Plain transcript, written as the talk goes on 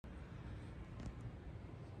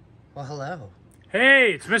Well, hello.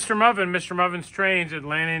 Hey, it's Mr. Muffin, Mr. Muffin's Trains,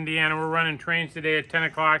 Atlanta, Indiana. We're running trains today at 10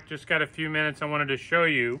 o'clock. Just got a few minutes I wanted to show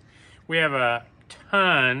you. We have a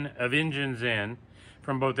ton of engines in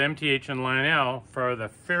from both MTH and Lionel for the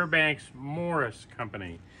Fairbanks Morris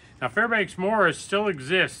Company. Now, Fairbanks Morris still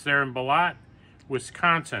exists. They're in Beloit,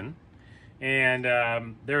 Wisconsin, and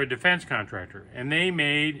they're a defense contractor. And they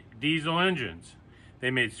made diesel engines.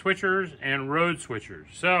 They made switchers and road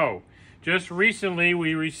switchers. So, just recently,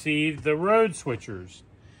 we received the road switchers.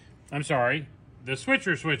 I'm sorry, the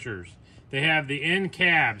switchers. They have the end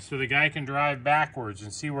cabs, so the guy can drive backwards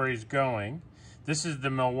and see where he's going. This is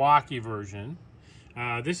the Milwaukee version.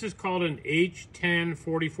 This is called an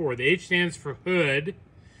H15-44. The H stands for hood,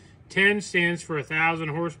 10 stands for 1,000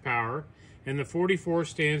 horsepower, and the 44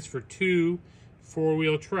 stands for 2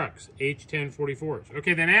 four-wheel trucks, H10-44s.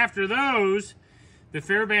 Okay, then after those, the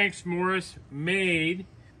Fairbanks Morris made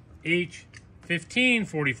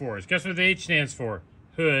H15-44s. Guess what the H stands for?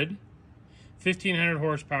 Hood, 1,500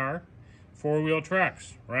 horsepower, four-wheel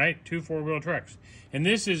trucks, right? 2 four-wheel trucks. And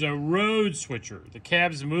this is a road switcher. The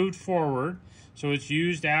cab's moved forward, so it's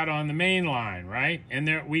used out on the main line, right? And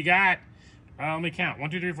there we got, let me count,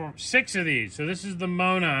 1, 2, 3, 4, 6 of these. So this is the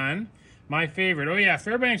Monon, my favorite. Oh yeah,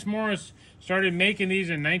 Fairbanks Morris started making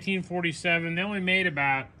these in 1947. They only made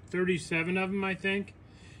about 37 of them, I think.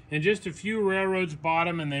 And just a few railroads bought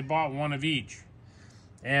them, and they bought one of each.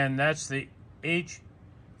 And that's the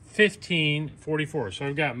H15-44. So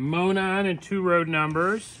I've got Monon and 2 road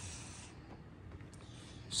numbers.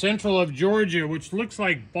 Central of Georgia, which looks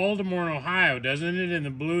like Baltimore, Ohio, doesn't it, in the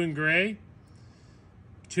blue and gray?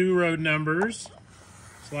 2 road numbers.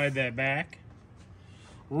 Slide that back.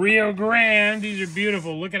 Rio Grande, these are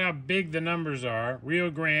beautiful. Look at how big the numbers are.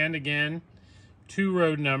 Rio Grande, again, 2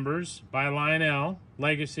 road numbers by Lionel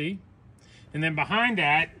Legacy. And then behind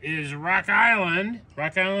that is Rock Island.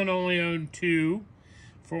 Rock Island only owned 2,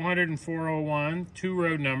 400 and 401, 2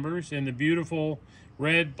 road numbers in the beautiful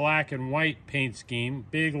red, black, and white paint scheme.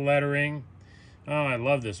 Big lettering. Oh, I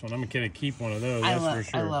love this one. I'm going to keep one of those, for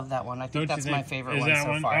sure. I love that one. I think that's my favorite one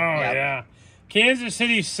so far. Oh, yep. Yeah. Kansas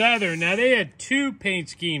City Southern. Now, they had 2 paint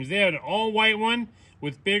schemes. They had an all-white one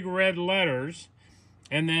with big red letters.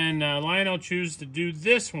 And then Lionel chose to do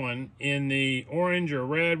this one in the orange or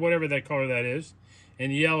red, whatever that color that is,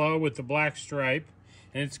 and yellow with the black stripe.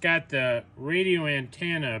 And it's got the radio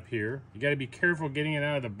antenna up here. You got to be careful getting it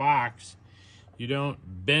out of the box. You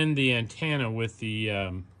don't bend the antenna with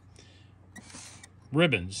the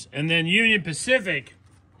ribbons. And then Union Pacific,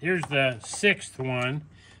 here's the 6th one.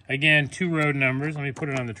 Again, 2 road numbers. Let me put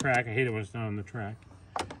it on the track. I hate it when it's not on the track.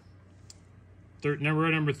 Road number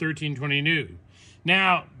 1322.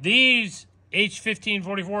 Now, these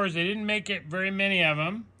H15-44s, they didn't make it very many of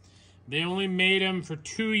them. They only made them for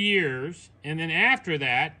 2 years. And then after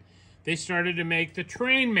that, they started to make the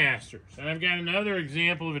Trainmasters. And I've got another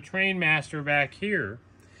example of a Trainmaster back here.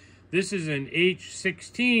 This is an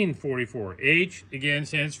H16-44. H, again,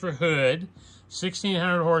 stands for hood,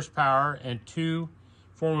 1,600 horsepower, and 2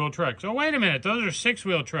 four-wheel trucks. Oh, wait a minute. Those are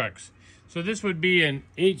 6-wheel trucks. So this would be an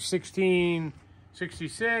H16-66.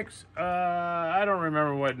 I don't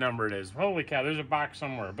remember what number it is. Holy cow, there's a box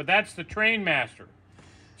somewhere. But that's the Trainmaster.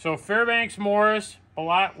 So Fairbanks Morris,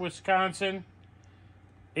 Beloit, Wisconsin,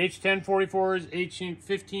 H10-44s,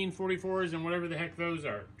 H15-44s, and whatever the heck those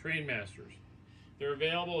are, Trainmasters. They're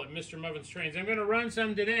available at Mr. Muffin's Trains. I'm going to run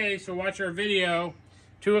some today, so watch our video,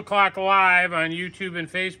 2 o'clock live on YouTube and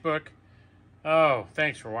Facebook. Oh,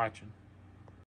 thanks for watching.